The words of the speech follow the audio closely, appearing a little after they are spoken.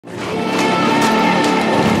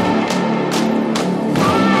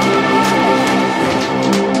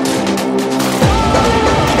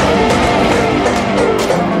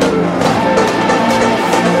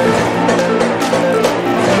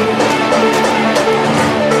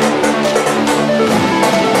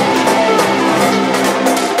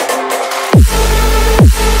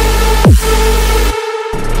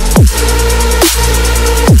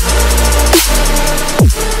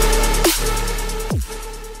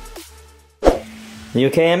You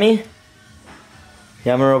okay, Emmy? You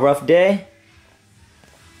having a rough day?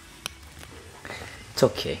 It's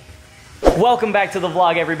okay. Welcome back to the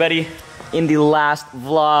vlog, everybody. In the last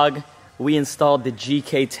vlog, we installed the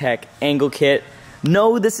GK Tech angle kit.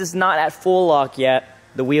 No, this is not at full lock yet.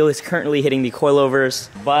 The wheel is currently hitting the coilovers,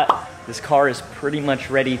 but this car is pretty much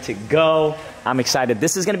ready to go. I'm excited.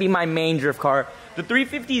 This is gonna be my main drift car. The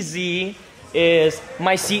 350Z is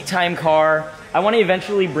my seat time car. I wanna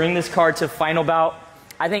eventually bring this car to Final Bout.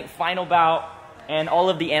 I think Final Bout and all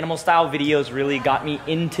of the animal style videos really got me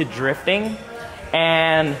into drifting.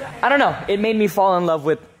 And I don't know, it made me fall in love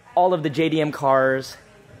with all of the JDM cars.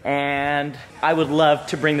 And I would love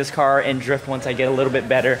to bring this car and drift once I get a little bit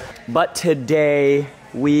better. But today,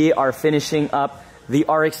 we are finishing up the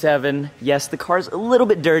RX7. Yes, the car's a little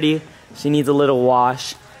bit dirty. She needs a little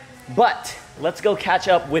wash. But let's go catch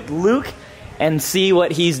up with Luke and see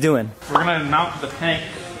what he's doing. We're gonna mount the tank.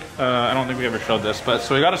 I don't think we ever showed this, but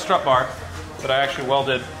so we got a strut bar that I actually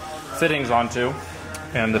welded fittings onto.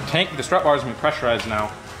 And the strut bar has been pressurized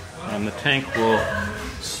now. And the tank will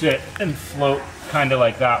sit and float kind of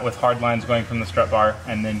like that with hard lines going from the strut bar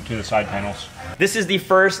and then to the side panels. This is the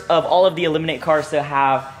first of all of the Illiminate cars to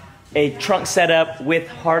have a trunk setup with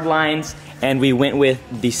hard lines, and we went with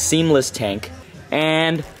the seamless tank.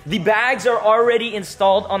 And the bags are already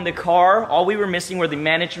installed on the car. All we were missing were the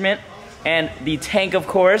management and the tank, of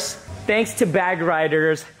course. Thanks to Bag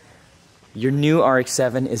Riders, your new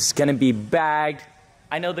RX-7 is gonna be bagged.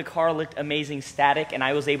 I know the car looked amazing static and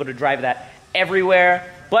I was able to drive that everywhere,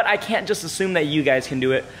 but I can't just assume that you guys can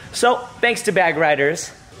do it. So, thanks to Bag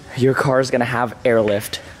Riders, your car is gonna have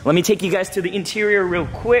airlift. Let me take you guys to the interior real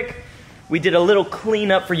quick. We did a little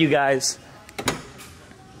cleanup for you guys.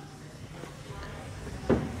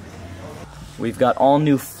 We've got all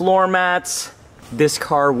new floor mats. This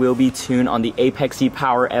car will be tuned on the Apex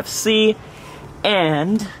E-Power FC,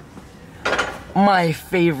 and my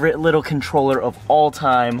favorite little controller of all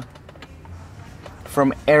time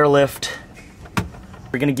from Airlift.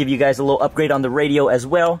 We're gonna give you guys a little upgrade on the radio as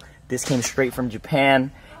well. This came straight from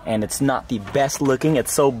Japan, and it's not the best looking,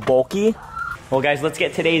 it's so bulky. Well guys, let's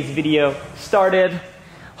get today's video started.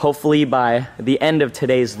 Hopefully by the end of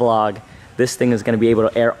today's vlog, this thing is gonna be able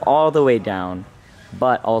to air all the way down,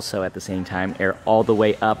 but also at the same time, air all the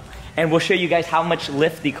way up. And we'll show you guys how much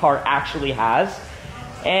lift the car actually has,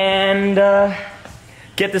 and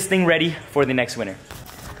get this thing ready for the next winter.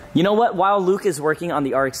 You know what, while Luke is working on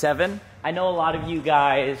the RX-7, I know a lot of you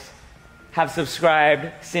guys have subscribed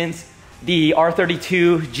since the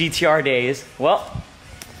R32 GTR days. Well,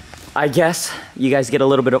 I guess you guys get a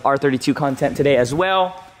little bit of R32 content today as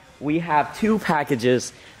well. We have two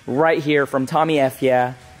packages right here from Tommy F.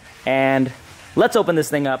 Yeah, and let's open this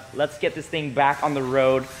thing up. Let's get this thing back on the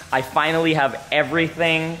road. I finally have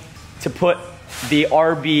everything to put the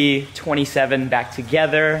RB27 back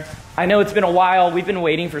together. I know it's been a while. We've been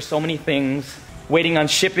waiting for so many things. Waiting on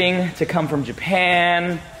shipping to come from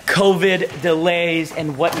Japan, COVID delays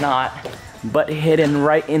and whatnot. But hidden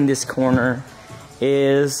right in this corner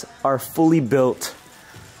is our fully built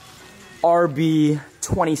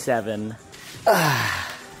RB27.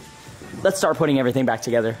 Let's start putting everything back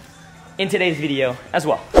together in today's video as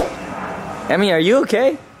well. Emmy, are you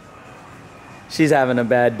okay? She's having a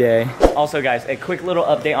bad day. Also guys, a quick little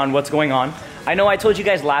update on what's going on. I know I told you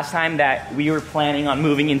guys last time that we were planning on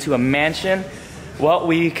moving into a mansion. Well,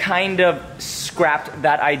 we kind of scrapped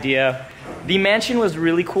that idea. The mansion was a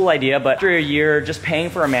really cool idea, but after a year, just paying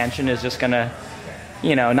for a mansion is just gonna,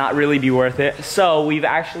 you know, not really be worth it. So we've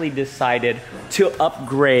actually decided to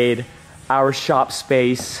upgrade our shop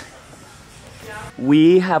space.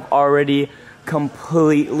 We have already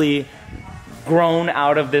completely grown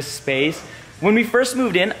out of this space. When we first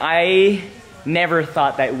moved in, I never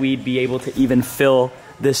thought that we'd be able to even fill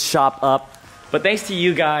this shop up. But thanks to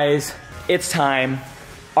you guys, it's time.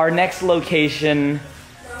 Our next location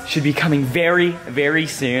should be coming very, very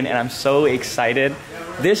soon, and I'm so excited.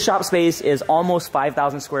 This shop space is almost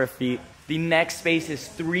 5,000 square feet. The next space is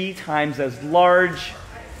 3 times as large.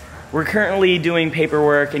 We're currently doing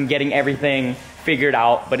paperwork and getting everything figured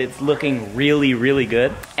out, but it's looking really, really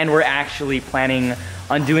good. And we're actually planning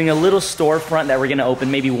on doing a little storefront that we're gonna open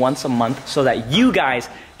maybe once a month so that you guys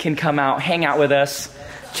can come out, hang out with us,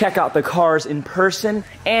 check out the cars in person,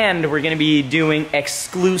 and we're gonna be doing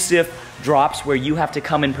exclusive drops where you have to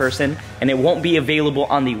come in person and it won't be available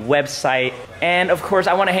on the website. And of course,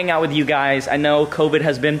 I wanna hang out with you guys. I know COVID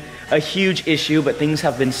has been a huge issue, but things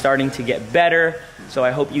have been starting to get better. So I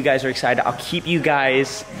hope you guys are excited. I'll keep you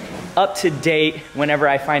guys up to date whenever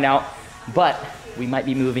I find out, but we might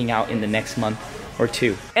be moving out in the next month or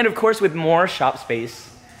two. And of course, with more shop space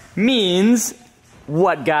means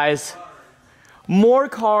what, guys? More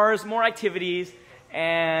cars, more activities,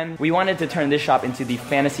 and we wanted to turn this shop into the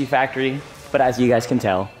fantasy factory, but as you guys can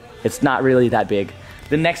tell, it's not really that big.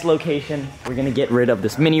 The next location, we're gonna get rid of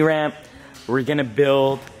this mini ramp. We're gonna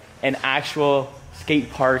build an actual skate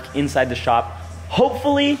park inside the shop.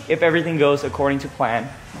 Hopefully, if everything goes according to plan,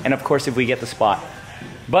 and of course, if we get the spot.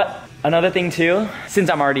 But another thing too, since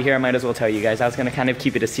I'm already here, I might as well tell you guys, I was gonna kind of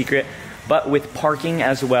keep it a secret, but with parking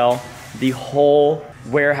as well, the whole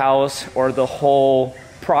warehouse or the whole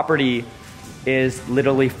property is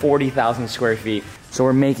literally 40,000 square feet. So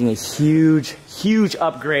we're making a huge, huge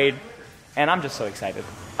upgrade, and I'm just so excited.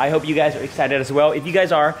 I hope you guys are excited as well. If you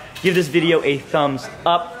guys are, give this video a thumbs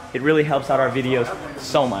up. It really helps out our videos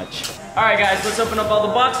so much. All right, guys, let's open up all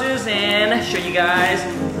the boxes and show you guys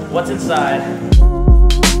what's inside.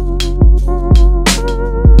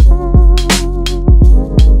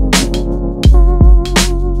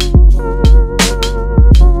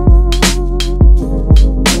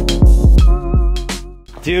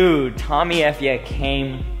 Dude, Tommy F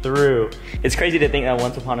came through. It's crazy to think that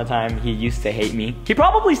once upon a time he used to hate me. He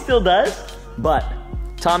probably still does, but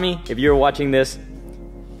Tommy, if you're watching this,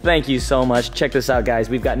 thank you so much. Check this out, guys.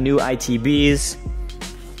 We've got new ITBs.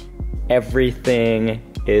 Everything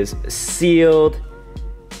is sealed.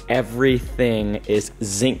 Everything is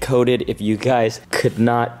zinc coated, if you guys could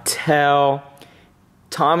not tell.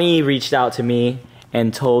 Tommy reached out to me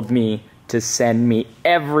and told me to send me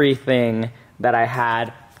everything that I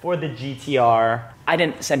had for the GTR. I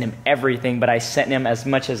didn't send him everything, but I sent him as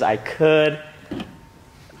much as I could.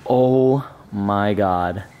 Oh my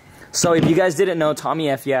God. So if you guys didn't know,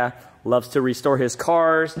 Tommy F loves to restore his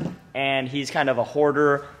cars, and he's kind of a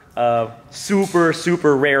hoarder of super,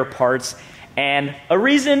 super rare parts. And a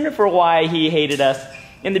reason for why he hated us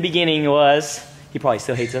in the beginning was, he probably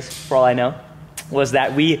still hates us for all I know, was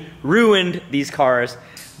that we ruined these cars.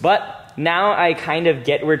 But now I kind of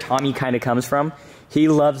get where Tommy kind of comes from. He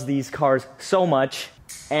loves these cars so much,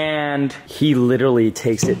 and he literally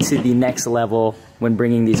takes it to the next level when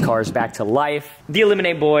bringing these cars back to life. The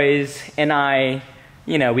Illiminate boys and I,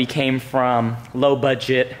 you know, we came from low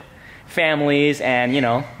budget families, and you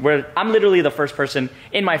know, I'm literally the first person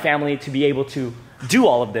in my family to be able to do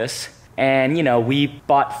all of this. And you know, we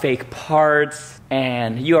bought fake parts,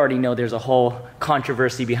 and you already know there's a whole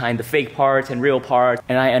controversy behind the fake parts and real parts,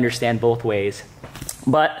 and I understand both ways.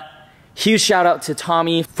 But huge shout out to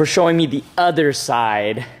Tommy for showing me the other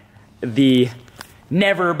side, the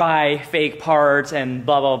never buy fake parts and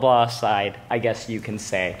blah blah blah side, I guess you can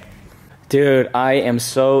say. Dude, I am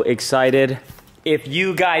so excited. If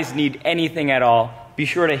you guys need anything at all, be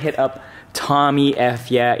sure to hit up Tommy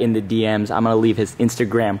F in the DMs. I'm gonna leave his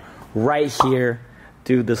Instagram right here.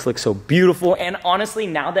 Dude, this looks so beautiful. And honestly,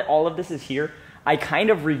 now that all of this is here, I kind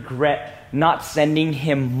of regret not sending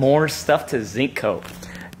him more stuff to zinc coat.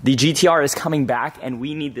 The GTR is coming back, and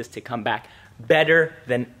we need this to come back better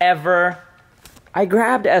than ever. I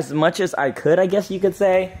grabbed as much as I could, I guess you could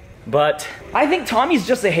say. But I think Tommy's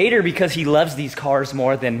just a hater because he loves these cars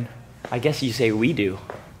more than, I guess you say, we do.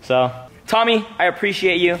 So, Tommy, I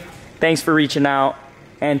appreciate you. Thanks for reaching out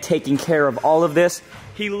and taking care of all of this.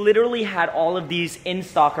 He literally had all of these in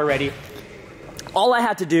stock already. All I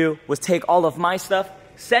had to do was take all of my stuff,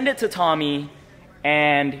 send it to Tommy,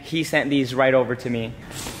 and he sent these right over to me.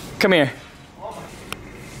 Come here.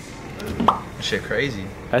 Shit crazy.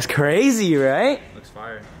 That's crazy, right? Looks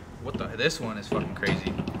fire. What the? This one is fucking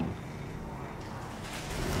crazy.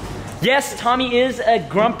 Yes, Tommy is a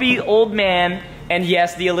grumpy old man, and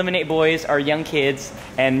yes, the Illiminate boys are young kids,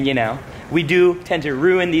 and you know, we do tend to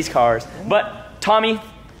ruin these cars. But Tommy,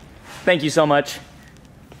 thank you so much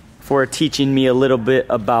for teaching me a little bit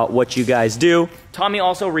about what you guys do. Tommy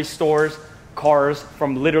also restores cars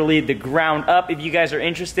from literally the ground up. If you guys are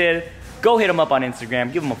interested, go hit him up on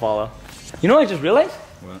Instagram, give him a follow. You know what I just realized?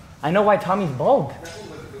 What? I know why Tommy's bald.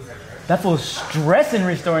 That fool's stressing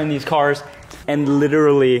restoring these cars and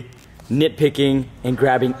literally nitpicking and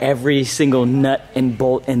grabbing every single nut and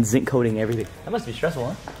bolt and zinc coating everything. That must be stressful,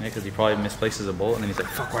 huh? Yeah, because he probably misplaces a bolt and then he's like,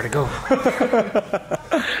 fuck, where'd it go?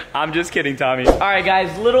 I'm just kidding, Tommy. All right,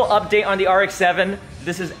 guys, little update on the RX-7.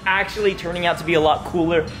 This is actually turning out to be a lot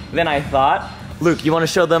cooler than I thought. Luke, you want to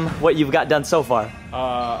show them what you've got done so far?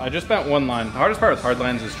 I just bent one line. The hardest part with hard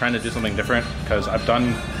lines is trying to do something different because I've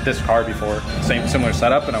done this car before, similar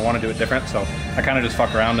setup, and I want to do it different. So I kind of just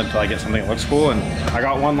fuck around until I get something that looks cool. And I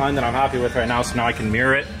got one line that I'm happy with right now, so now I can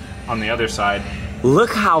mirror it on the other side.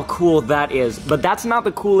 Look how cool that is. But that's not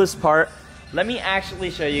the coolest part. Let me actually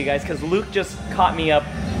show you guys because Luke just caught me up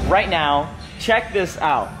right now. Check this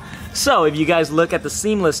out. So if you guys look at the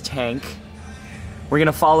seamless tank, we're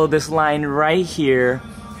gonna follow this line right here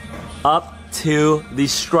up to the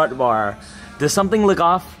strut bar. Does something look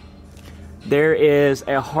off? There is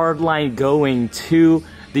a hard line going to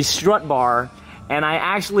the strut bar, and I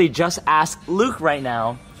actually just asked Luke right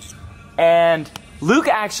now, and Luke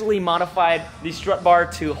actually modified the strut bar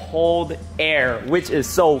to hold air, which is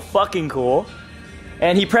so fucking cool.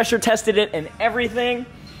 And he pressure tested it and everything.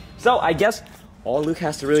 So I guess all Luke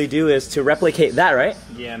has to really do is to replicate that, right?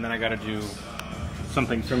 Yeah, and then I gotta do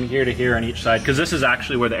something from here to here on each side, because this is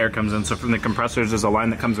actually where the air comes in. So from the compressors, there's a line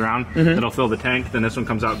that comes around that'll fill the tank. Then this one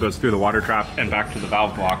comes out, goes through the water trap and back to the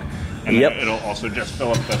valve block. And then it'll also just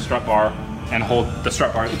fill up the strut bar and hold the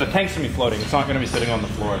strut bar. The tank's gonna be floating. It's not gonna be sitting on the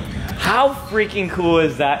floor. How freaking cool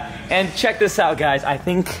is that? And check this out, guys. I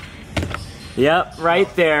think, yep, right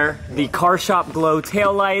there, the Car Shop Glow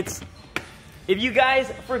taillights. If you guys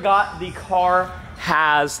forgot, the car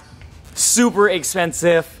has super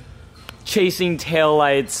expensive chasing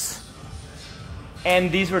taillights.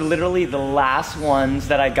 And these were literally the last ones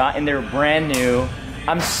that I got, and they're brand new.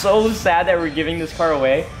 I'm so sad that we're giving this car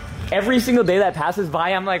away. Every single day that passes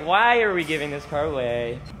by, I'm like, why are we giving this car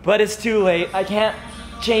away? But it's too late. I can't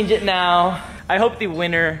change it now. I hope the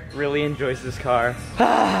winner really enjoys this car.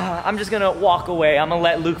 I'm just gonna walk away. I'm gonna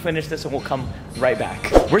let Luke finish this and we'll come right back.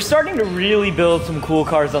 We're starting to really build some cool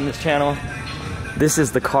cars on this channel. This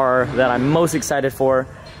is the car that I'm most excited for.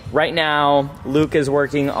 Right now, Luke is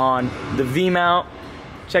working on the V-mount.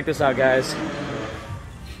 Check this out, guys.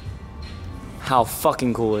 How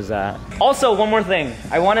fucking cool is that? Also, one more thing.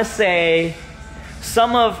 I wanna say,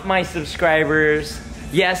 some of my subscribers,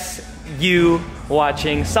 yes, you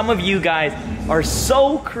watching, some of you guys are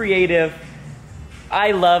so creative.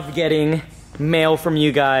 I love getting mail from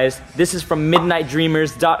you guys. This is from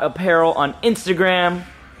midnightdreamers.apparel on Instagram.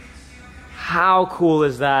 How cool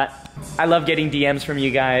is that? I love getting DMs from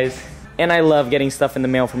you guys, and I love getting stuff in the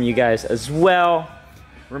mail from you guys as well.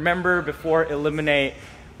 Remember, before Illiminate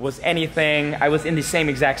was anything, I was in the same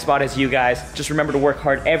exact spot as you guys. Just remember to work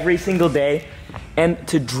hard every single day and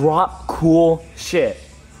to drop cool shit.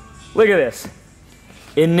 Look at this.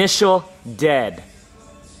 Initial Dead.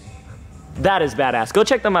 That is badass. Go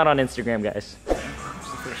check them out on Instagram, guys. This the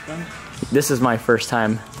first one? This is my first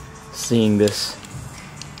time seeing this.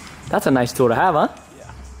 That's a nice tool to have, huh? Yeah.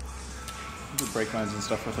 Do brake lines and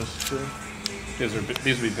stuff with this too. These would be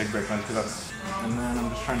big brake lines, because that's. And then I'm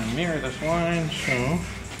just trying to mirror this line, so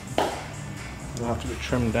it'll have to be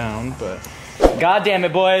trimmed down, but. God damn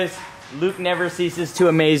it, boys. Luke never ceases to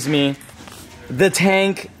amaze me. The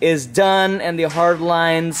tank is done and the hard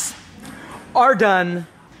lines are done.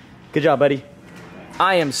 Good job, buddy.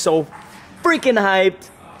 I am so freaking hyped.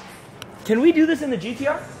 Can we do this in the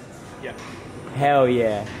GTR? Yeah. Hell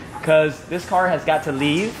yeah. Because this car has got to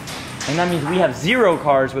leave, and that means we have 0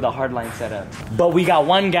 cars with a hardline setup. But we got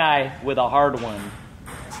one guy with a hard one,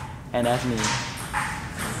 and that's me.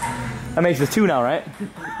 That makes us 2 now, right?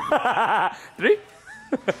 3?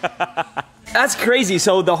 That's crazy.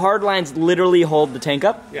 So the hard lines literally hold the tank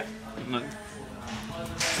up? Yeah.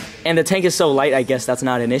 And the tank is so light, I guess that's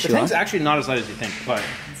not an issue, The tank's actually not as light as you think, but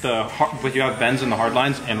you have bends in the hard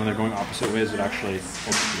lines, and when they're going opposite ways, it actually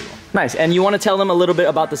holds pretty well. Nice. And you want to tell them a little bit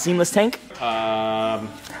about the seamless tank?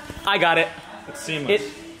 I got it. It's seamless.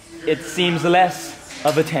 It seems less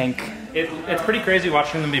of a tank. It's pretty crazy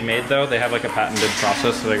watching them be made, though. They have like a patented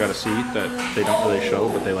process that I got to see that they don't really show,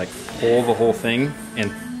 but they like pull the whole thing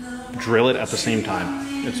and drill it at the same time.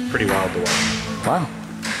 It's pretty wild to watch. Wow.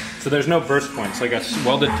 So there's no burst points. Like a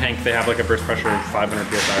welded tank, they have like a burst pressure of 500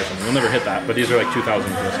 psi or something. You'll never hit that, but these are like 2,000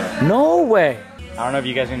 psi. No way. I don't know if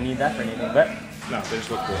you guys are gonna need that for anything, but no, they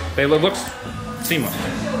just look cool. They look seamless.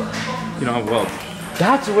 You don't have weld.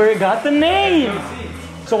 That's where it got the name.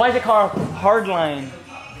 So why is it called hardline?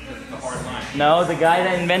 The hard line. No, the guy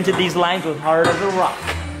that invented these lines was hard as a rock.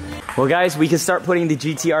 Well, guys, we can start putting the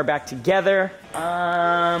GTR back together.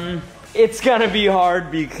 It's gonna be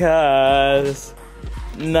hard because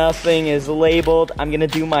nothing is labeled. I'm gonna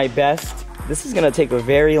do my best. This is gonna take a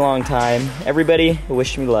very long time. Everybody,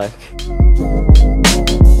 wish me luck.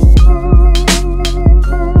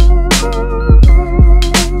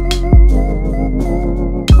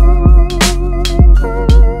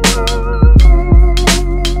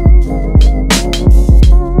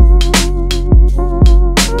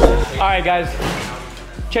 All right, guys,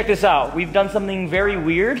 check this out. We've done something very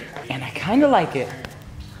weird, and I kind of like it.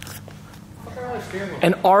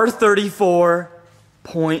 An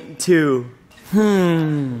R34.2.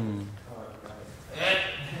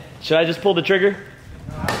 Should I just pull the trigger?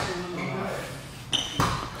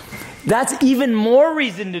 That's even more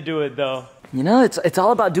reason to do it, though. You know, it's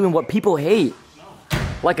all about doing what people hate.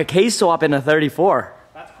 like a K-swap in a 34.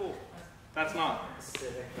 That's cool. That's not.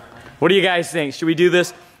 What do you guys think? Should we do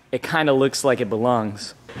this? It kind of looks like it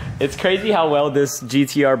belongs. It's crazy how well this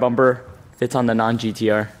GTR bumper fits on the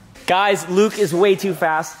non-GTR. Guys, Luke is way too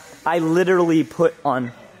fast. I literally put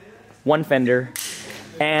on one fender,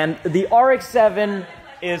 and the RX7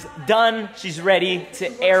 is done. She's ready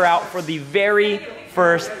to air out for the very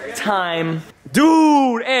first time.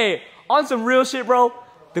 Dude, hey, on some real shit, bro.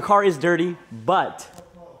 The car is dirty, but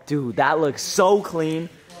dude, that looks so clean.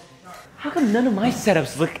 How come none of my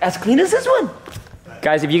setups look as clean as this one?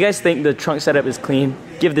 Guys, if you guys think the trunk setup is clean,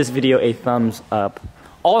 give this video a thumbs up.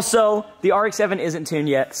 Also, the RX7 isn't tuned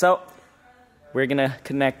yet, so we're gonna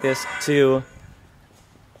connect this to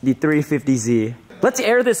the 350Z. Let's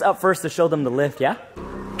air this up first to show them the lift, yeah?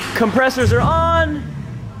 Compressors are on.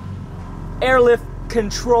 Airlift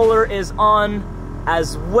controller is on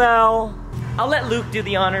as well. I'll let Luke do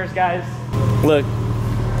the honors, guys. Look,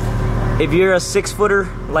 if you're a 6-footer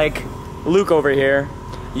like Luke over here,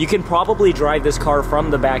 you can probably drive this car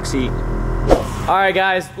from the back seat. All right,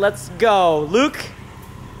 guys, let's go. Luke,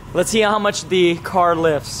 let's see how much the car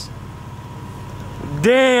lifts.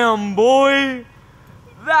 Damn, boy,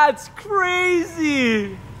 that's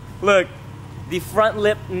crazy. Look, the front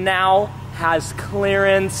lip now has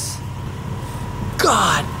clearance.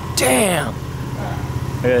 God damn. Look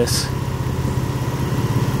at this.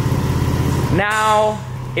 Now,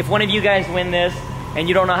 if one of you guys win this and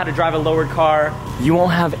you don't know how to drive a lowered car, you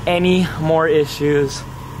won't have any more issues.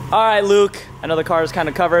 All right, Luke, I know the car is kind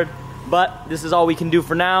of covered, but this is all we can do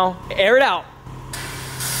for now. Air it out.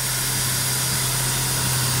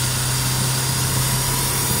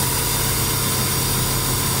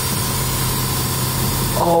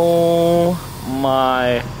 Oh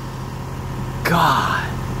my God.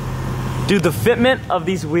 Dude, the fitment of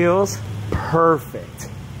these wheels, perfect.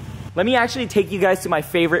 Let me actually take you guys to my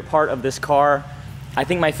favorite part of this car. I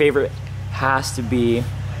think my favorite has to be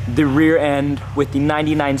the rear end with the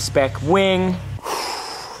 99 spec wing.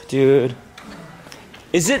 Dude,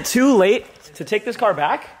 is it too late to take this car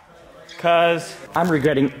back? Cause I'm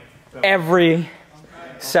regretting every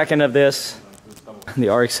second of this. The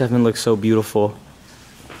RX7 looks so beautiful.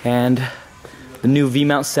 And the new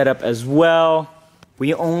V-mount setup as well.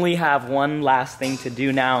 We only have one last thing to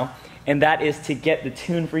do now, and that is to get the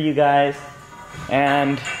tune for you guys.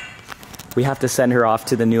 And we have to send her off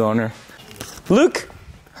to the new owner. Luke,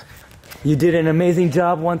 you did an amazing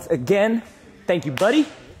job once again. Thank you, buddy.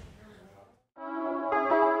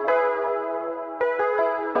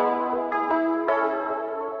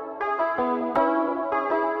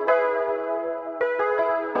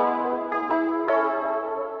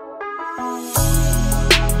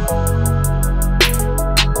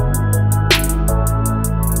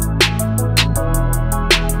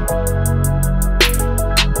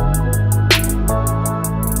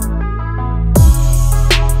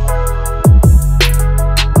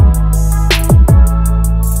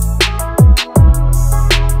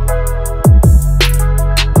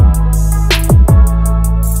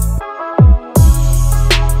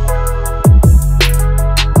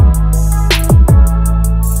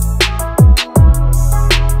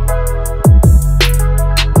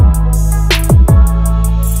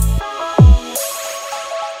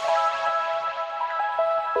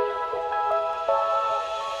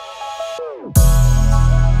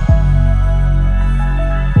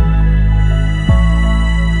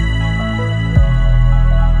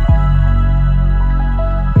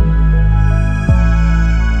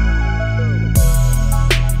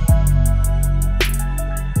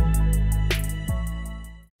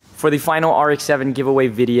 For the final RX7 giveaway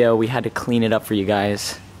video, we had to clean it up for you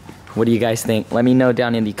guys. What do you guys think? Let me know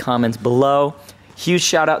down in the comments below. Huge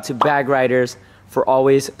shout out to Bag Riders for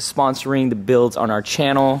always sponsoring the builds on our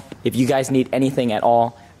channel. If you guys need anything at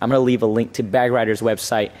all, I'm gonna leave a link to Bag Riders'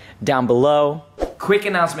 website down below. Quick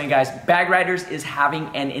announcement, guys. Bag Riders is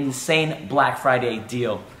having an insane Black Friday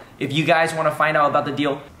deal. If you guys wanna find out about the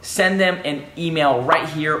deal, send them an email right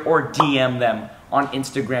here or DM them on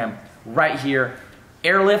Instagram right here.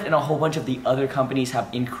 Airlift and a whole bunch of the other companies have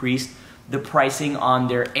increased the pricing on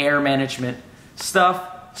their air management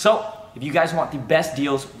stuff. So if you guys want the best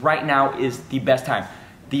deals, right now is the best time.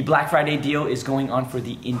 The Black Friday deal is going on for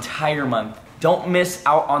the entire month. Don't miss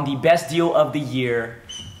out on the best deal of the year.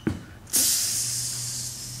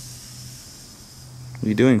 What are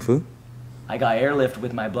you doing, fool? I got airlift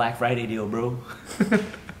with my Black Friday deal, bro.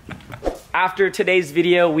 After today's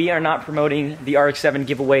video, we are not promoting the RX7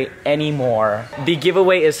 giveaway anymore. The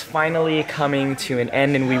giveaway is finally coming to an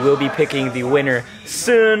end and we will be picking the winner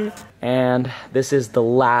soon. And this is the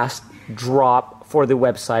last drop for the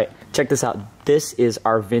website. Check this out. This is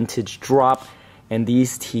our vintage drop, and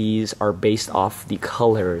these tees are based off the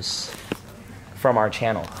colors from our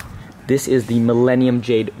channel. This is the Millennium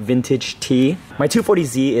Jade vintage tee. My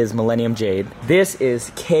 240Z is Millennium Jade. This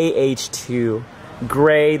is KH2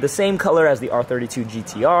 gray, the same color as the R32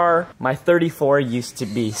 GTR. My 34 used to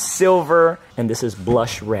be silver, and this is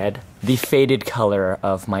blush red, the faded color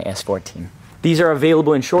of my S14. These are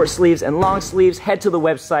available in short sleeves and long sleeves. Head to the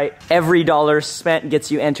website. Every dollar spent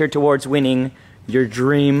gets you entered towards winning your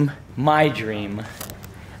dream, my dream,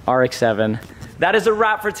 RX7. That is a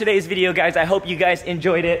wrap for today's video, guys. I hope you guys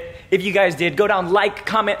enjoyed it. If you guys did, go down, like,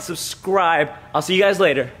 comment, subscribe. I'll see you guys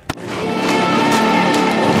later.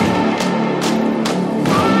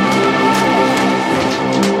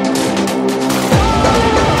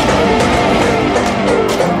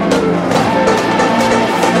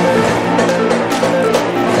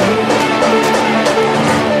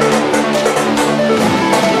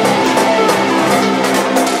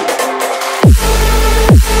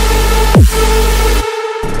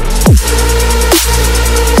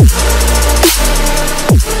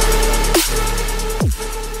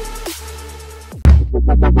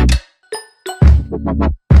 Bye.